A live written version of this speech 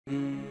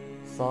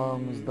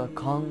Sağımızda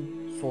kan,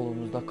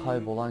 solumuzda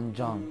kaybolan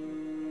can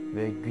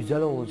ve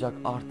güzel olacak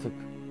artık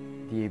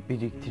diye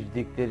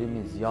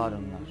biriktirdiklerimiz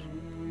yarınlar.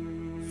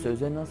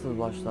 Söze nasıl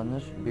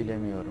başlanır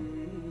bilemiyorum.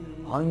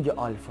 Hangi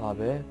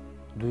alfabe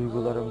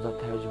duygularımıza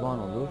tercüman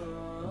olur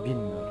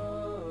bilmiyorum.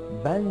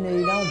 Ben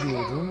Leyla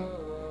diyorum,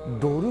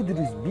 doğru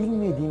dürüst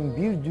bilmediğim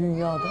bir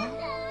dünyada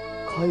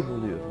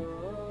kayboluyorum.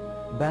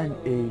 Ben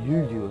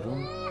Eylül diyorum,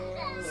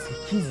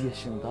 8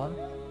 yaşında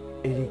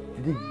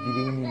elektrik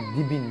direğinin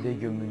dibinde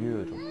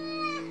gömülüyorum.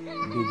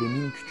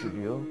 Bedenim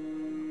küçülüyor,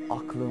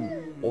 aklım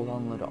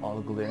olanları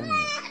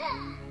algılayamıyor.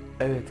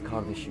 Evet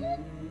kardeşim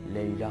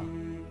Leyla,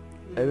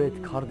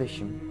 evet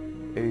kardeşim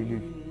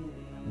Eylül.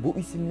 Bu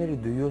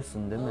isimleri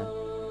duyuyorsun değil mi?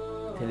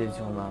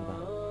 Televizyonlarda,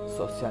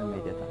 sosyal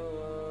medyada.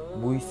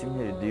 Bu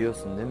isimleri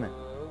duyuyorsun değil mi?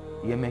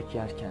 Yemek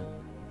yerken,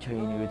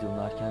 çayını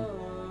yudumlarken,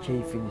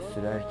 keyfini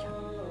sürerken.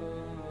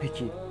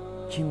 Peki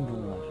kim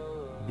bunlar?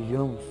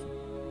 Biliyor musun?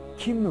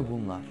 Kim mi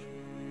bunlar?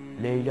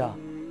 Leyla,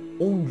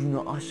 10 günü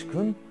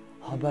aşkın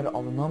haber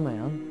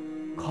alınamayan,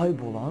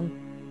 kaybolan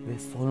ve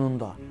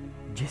sonunda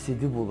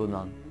cesedi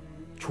bulunan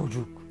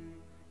çocuk.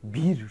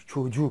 Bir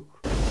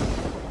çocuk.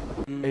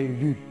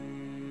 Eylül,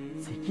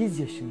 8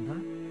 yaşında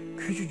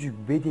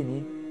küçücük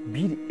bedeni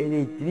bir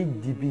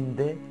elektrik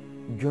dibinde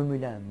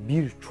gömülen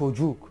bir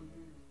çocuk.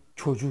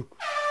 Çocuk.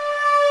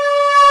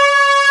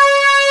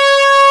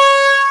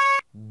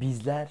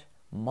 Bizler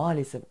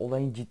maalesef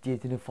olayın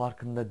ciddiyetinin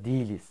farkında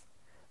değiliz.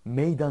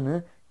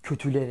 Meydanı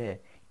kötülere,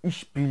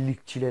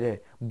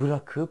 işbirlikçilere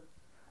bırakıp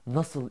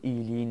nasıl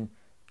iyiliğin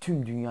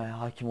tüm dünyaya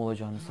hakim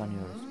olacağını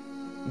sanıyoruz.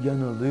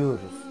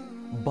 Yanılıyoruz.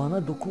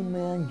 Bana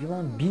dokunmayan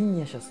yılan 1000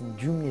 yaşasın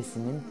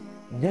cümlesinin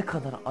ne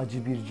kadar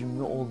acı bir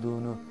cümle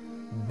olduğunu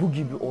bu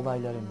gibi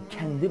olayların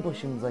kendi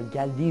başımıza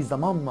geldiği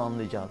zaman mı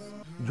anlayacağız?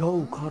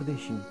 Yahu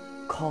kardeşim,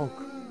 kalk,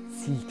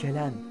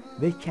 silkelen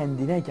ve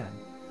kendine gel.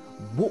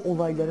 Bu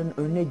olayların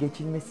önüne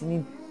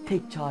geçilmesinin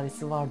tek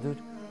çaresi vardır.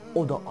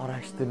 O da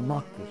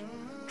araştırmaktır.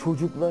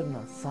 Çocuklarına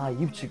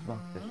sahip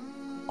çıkmaktır.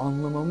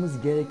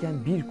 Anlamamız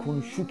gereken bir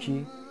konu şu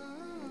ki,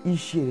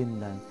 iş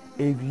yerinden,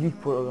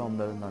 evlilik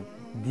programlarından,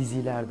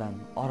 dizilerden,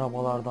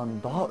 arabalardan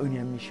daha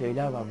önemli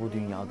şeyler var bu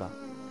dünyada.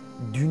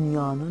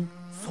 Dünyanın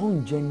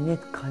son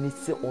cennet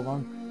kalesi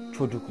olan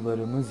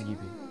çocuklarımız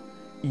gibi,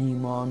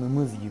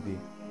 imanımız gibi,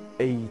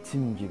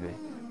 eğitim gibi.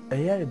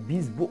 Eğer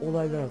biz bu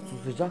olaylara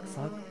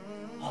susacaksak,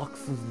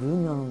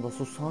 haksızlığın yanında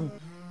susan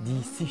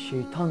dilsiz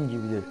şeytan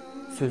gibidir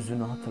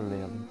sözünü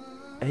hatırlayalım.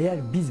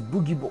 Eğer biz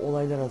bu gibi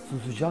olaylara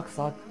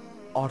susacaksak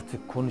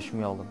artık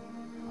konuşmayalım.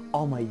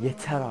 Ama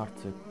yeter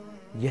artık.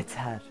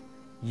 Yeter.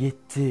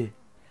 Yetti.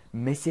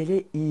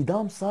 Mesele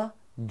idamsa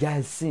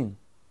gelsin.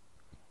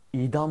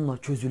 İdamla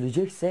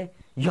çözülecekse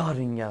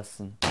yarın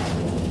gelsin.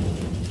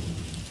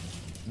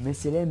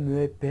 Mesele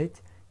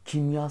müebbet,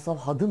 kimyasal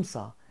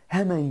hadımsa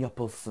hemen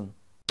yapılsın.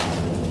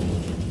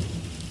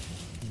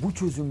 Bu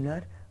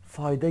çözümler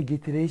fayda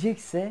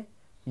getirecekse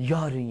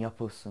yarın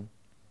yapılsın.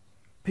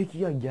 Peki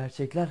ya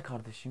gerçekler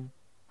kardeşim?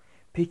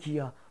 Peki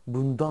ya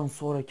bundan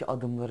sonraki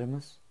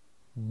adımlarımız?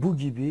 Bu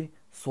gibi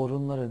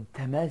sorunların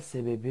temel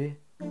sebebi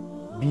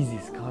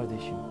biziz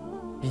kardeşim.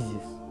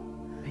 Biziz.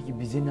 Peki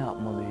bizi ne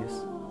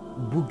yapmalıyız?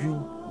 Bugün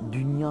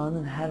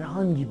dünyanın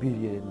herhangi bir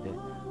yerinde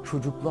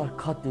çocuklar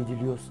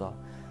katlediliyorsa,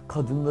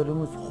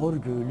 kadınlarımız hor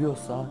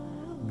görülüyorsa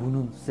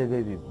bunun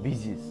sebebi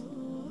biziz.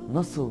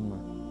 Nasıl mı?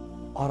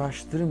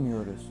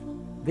 Araştırmıyoruz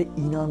ve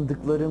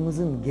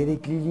inandıklarımızın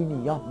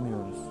gerekliliğini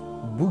yapmıyoruz.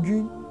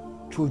 Bugün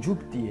çocuk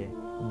diye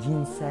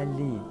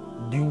cinselliği,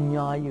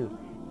 dünyayı,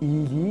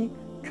 iyiliği,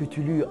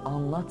 kötülüğü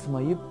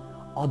anlatmayıp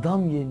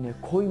adam yerine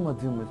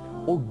koymadığımız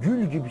o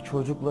gül gibi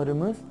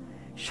çocuklarımız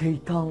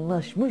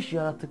şeytanlaşmış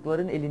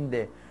yaratıkların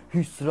elinde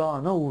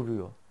hüsrana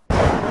uğruyor.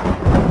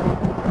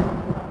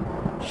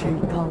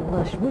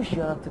 Şeytanlaşmış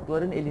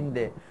yaratıkların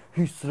elinde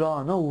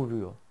hüsrana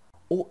uğruyor.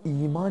 O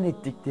iman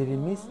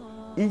ettiklerimiz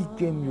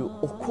ilk emri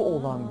oku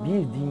olan bir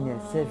dine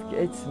sevk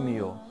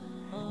etmiyor.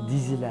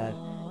 Diziler,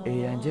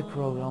 eğlence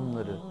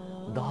programları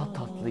daha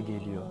tatlı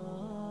geliyor.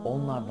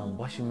 Onlardan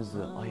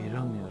başımızı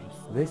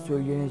ayıramıyoruz. Ve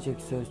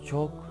söylenecek söz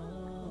çok,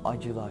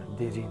 acılar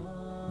derin.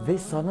 Ve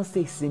sana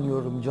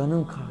sesleniyorum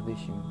canım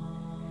kardeşim.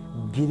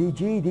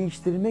 Geleceği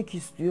değiştirmek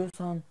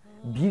istiyorsan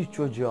bir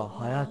çocuğa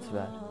hayat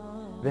ver.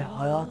 Ve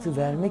hayatı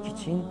vermek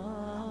için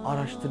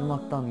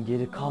araştırmaktan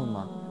geri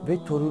kalma.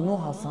 Ve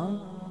torunu Hasan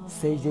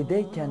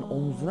secdedeyken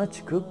omzuna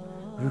çıkıp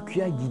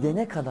rüküye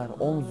gidene kadar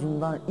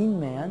omzundan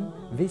inmeyen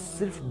ve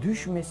sırf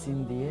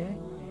düşmesin diye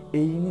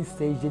elini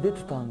secdede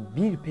tutan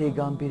bir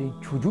peygamberin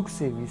çocuk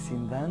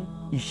sevgisinden,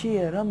 işe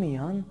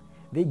yaramayan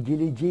ve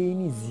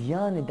geleceğini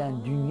ziyan eden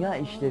dünya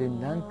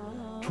işlerinden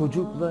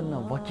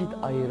çocuklarına vakit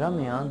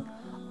ayıramayan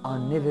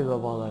anne ve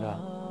babalara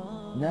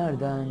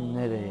nereden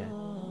nereye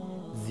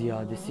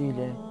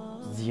ziyadesiyle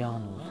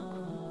ziyan olduk.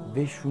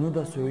 Ve şunu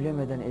da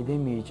söylemeden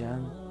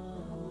edemeyeceğim,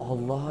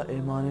 Allah'a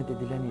emanet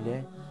edilen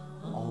ile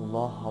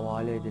Allah'a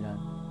havale edilen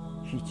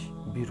hiç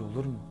bir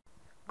olur mu?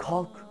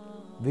 Kalk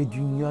ve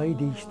dünyayı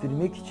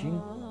değiştirmek için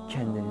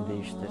kendini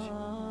değiştir.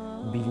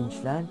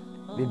 Bilinçlen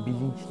ve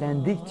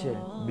bilinçlendikçe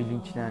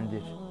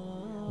bilinçlendir.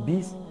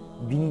 Biz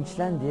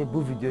bilinçlen diye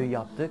bu videoyu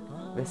yaptık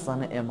ve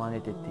sana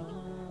emanet ettik.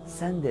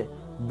 Sen de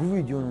bu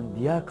videonun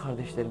diğer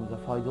kardeşlerimize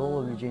faydalı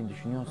olabileceğini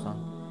düşünüyorsan,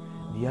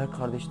 diğer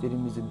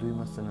kardeşlerimizin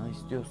duymasını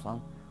istiyorsan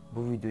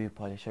bu videoyu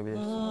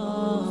paylaşabilirsin.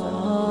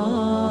 Selam.